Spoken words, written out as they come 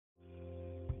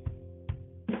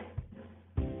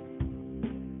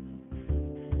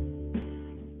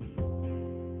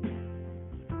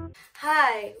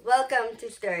Hi, welcome to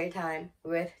Storytime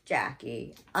with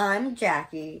Jackie. I'm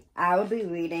Jackie. I will be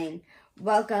reading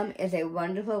Welcome is a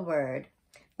Wonderful Word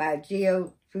by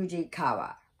Gyo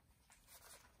Fujikawa.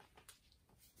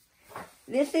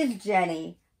 This is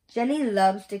Jenny. Jenny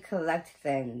loves to collect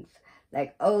things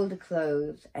like old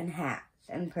clothes and hats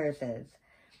and purses.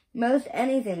 Most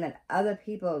anything that other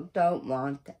people don't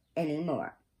want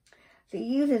anymore. She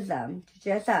uses them to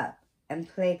dress up and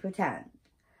play pretend.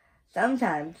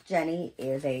 Sometimes Jenny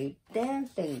is a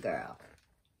dancing girl.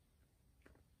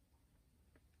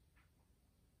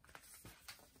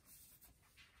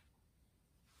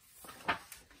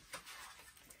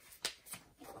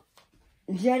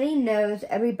 Jenny knows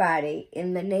everybody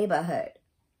in the neighborhood.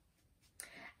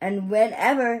 And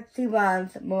whenever she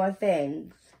wants more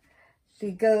things,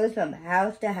 she goes from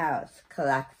house to house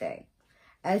collecting.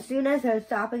 As soon as her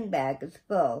shopping bag is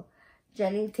full,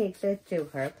 Jenny takes it to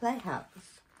her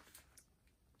playhouse.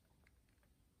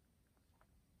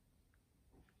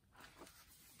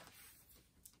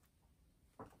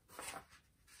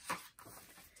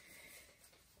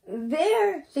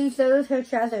 There she shows her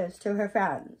treasures to her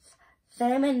friends,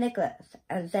 Sam and Nicholas,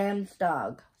 and Sam's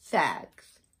dog,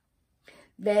 Sags.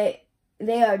 They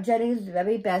are Jenny's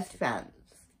very best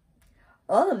friends.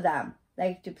 All of them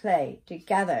like to play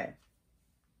together.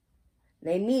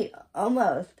 They meet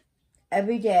almost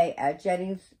every day at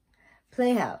Jenny's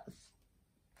playhouse.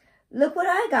 "Look what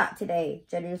I got today,"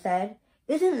 Jenny said.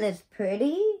 "Isn't this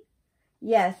pretty?"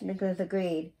 "Yes," Nicholas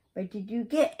agreed. "But did you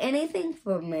get anything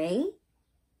for me?"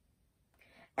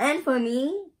 "And for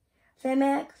me?" Sam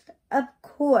asked. "Of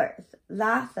course,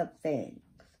 lots of things.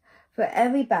 For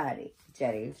everybody,"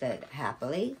 Jenny said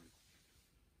happily.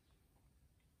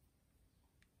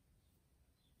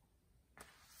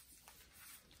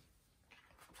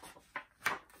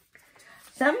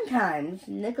 Sometimes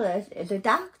Nicholas is a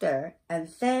doctor and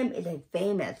Sam is a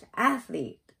famous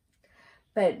athlete.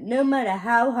 But no matter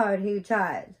how hard he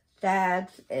tries,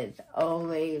 Sags is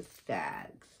always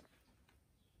Sags.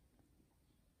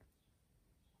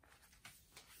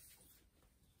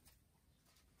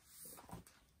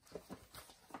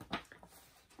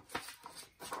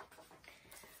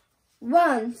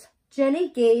 Once, Jenny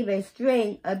gave a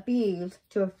string of beads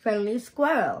to a friendly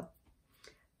squirrel.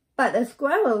 But the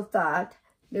squirrel thought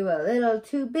they were a little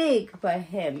too big for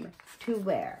him to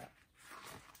wear.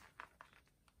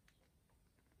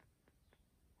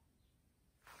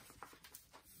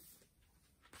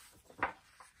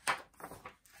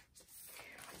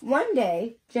 One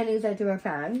day, Jenny said to her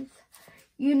friends,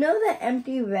 "You know the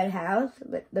empty red house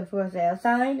with the for sale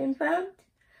sign in front?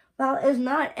 Well, it's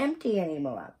not empty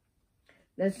anymore.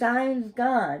 The sign's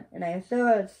gone, and I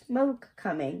saw smoke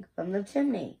coming from the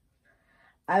chimney."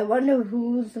 "I wonder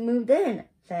who's moved in,"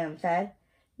 Sam said.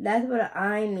 "That's what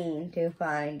I mean to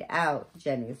find out,"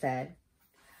 Jenny said.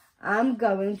 "I'm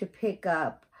going to pick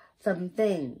up some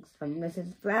things from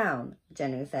Mrs. Brown,"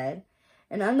 Jenny said.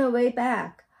 "And on the way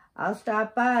back, I'll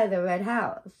stop by the red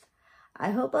house.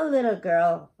 I hope a little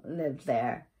girl lives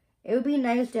there. It would be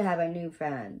nice to have a new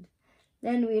friend.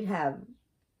 Then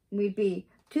we'd be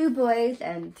 2 boys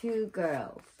and 2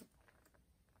 girls."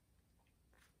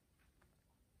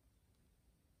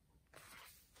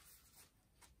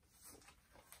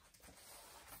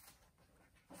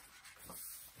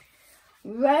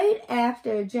 Right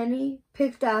after Jenny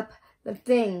picked up the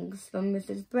things from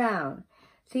Mrs. Brown,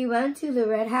 she went to the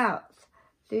red house.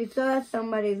 She saw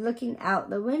somebody looking out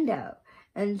the window,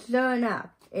 and sure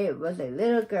enough, it was a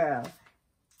little girl.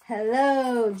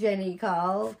 "Hello," Jenny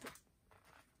called.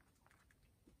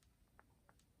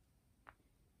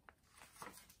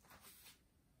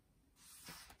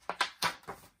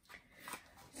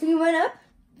 She went up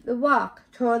the walk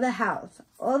toward the house.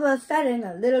 All of a sudden,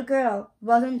 the little girl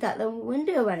wasn't at the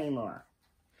window anymore.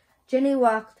 Jenny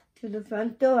walked to the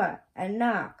front door and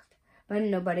knocked, but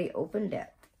nobody opened it.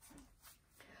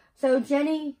 So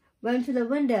Jenny went to the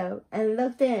window and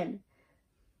looked in.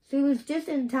 She was just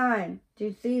in time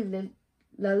to see the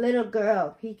little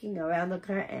girl peeking around the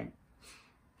curtain.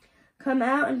 "Come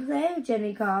out and play,"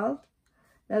 Jenny called.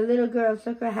 The little girl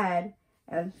shook her head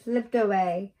and slipped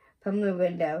away from the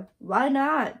window. "Why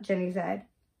not?" Jenny said.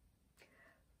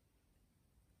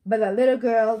 But the little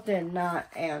girl did not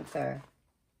answer.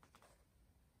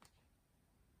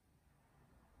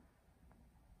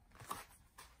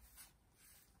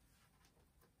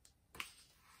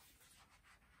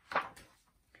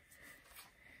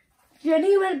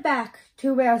 Jenny went back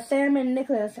to where Sam and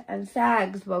Nicholas and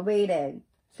Sags were waiting.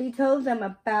 She told them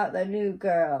about the new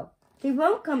girl. "She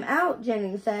won't come out,"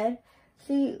 Jenny said.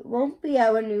 "She won't be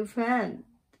our new friend."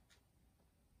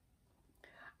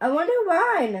 "I wonder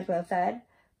why," Nicholas said.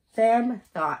 Sam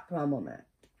thought for a moment.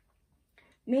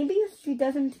 Maybe she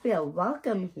doesn't feel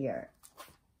welcome here.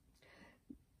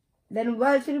 Then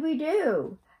what should we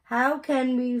do? How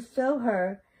can we show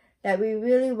her that we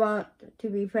really want to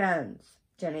be friends?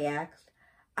 Jenny asked.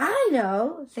 I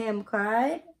know, Sam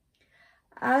cried.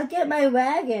 I'll get my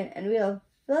wagon and we'll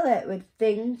fill it with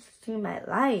things she might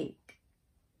like.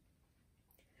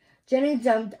 Jenny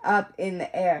jumped up in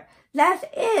the air. That's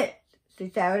it,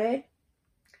 she shouted.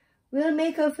 We'll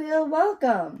make her feel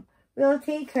welcome. We'll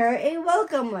take her a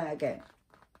welcome wagon.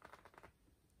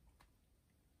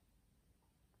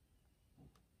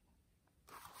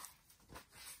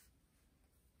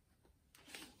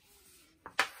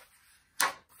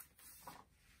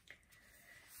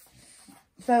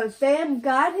 So Sam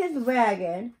got his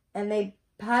wagon and they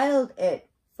piled it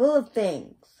full of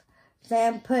things.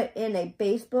 Sam put in a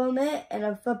baseball net and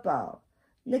a football.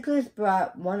 Nicholas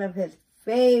brought one of his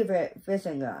favorite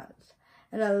fishing rods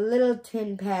and a little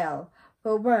tin pail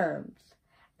for worms.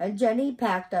 And Jenny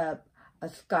packed up a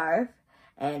scarf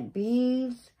and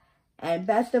beads and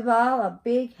best of all, a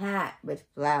big hat with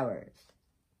flowers.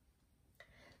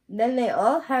 Then they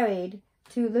all hurried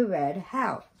to the red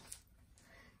house.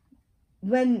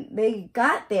 When they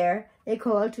got there, they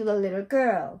called to the little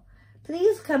girl.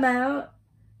 Please come out.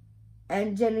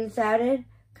 And Jenny shouted,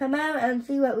 come out and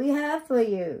see what we have for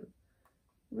you.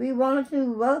 We want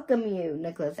to welcome you,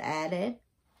 Nicholas added.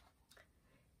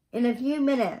 In a few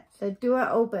minutes, the door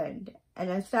opened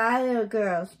and a shy little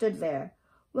girl stood there.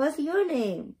 What's your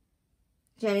name?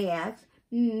 Jenny asked.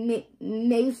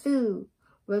 Mei-Su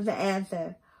was the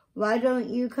answer. Why don't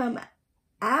you come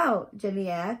out? Jenny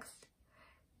asked.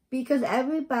 Because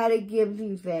everybody gives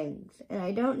you things, and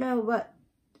I don't know what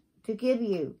to give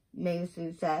you,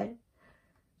 Mei-Su said.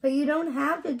 But you don't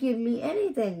have to give me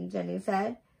anything, Jenny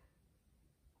said.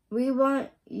 We want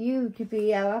you to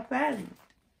be our friend.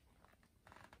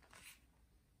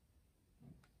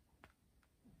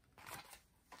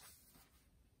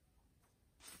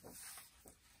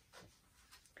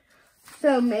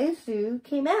 So Mei-Su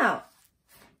came out,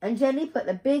 and Jenny put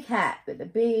the big hat with the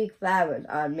big flowers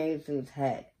on Mei-Su's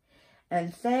head.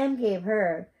 And Sam gave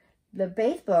her the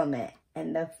baseball net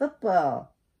and the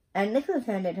football, and Nicholas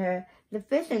handed her the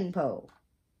fishing pole.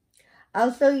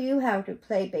 I'll show you how to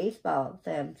play baseball,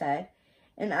 Sam said,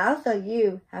 and I'll show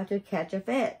you how to catch a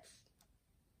fish.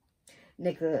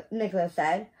 Nicholas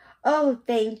said. Oh,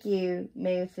 thank you,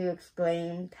 Mei-Su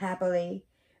exclaimed happily,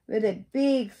 with a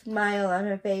big smile on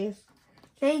her face.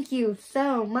 Thank you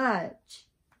so much.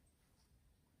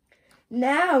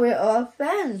 Now we're all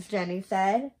friends, Jenny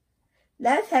said.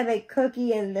 Let's have a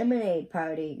cookie and lemonade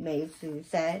party, Mei-Su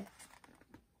said.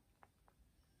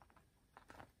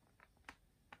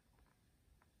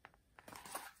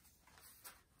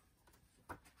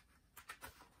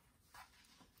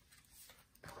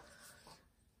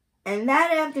 And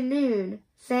that afternoon,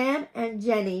 Sam and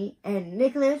Jenny and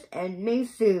Nicholas and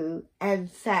Mei-Su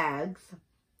and Sags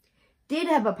did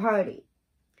have a party.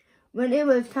 When it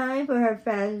was time for her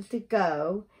friends to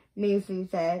go, Mei-Su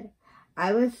said,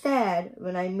 I was sad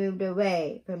when I moved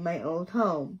away from my old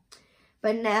home,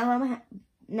 but now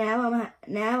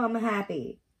I'm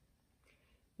happy.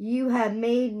 You have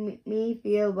made me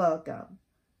feel welcome.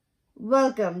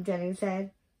 Welcome, Jenny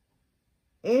said.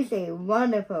 It's a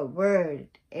wonderful word,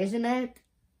 isn't it?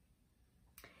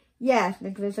 Yes,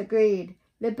 Nicholas agreed.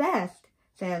 The best,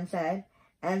 Sam said,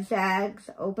 and Sags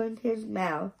opened his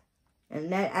mouth and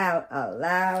let out a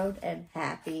loud and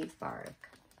happy bark.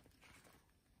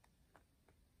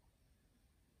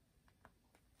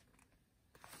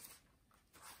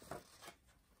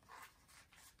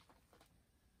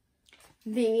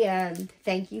 The end.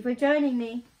 Thank you for joining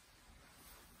me.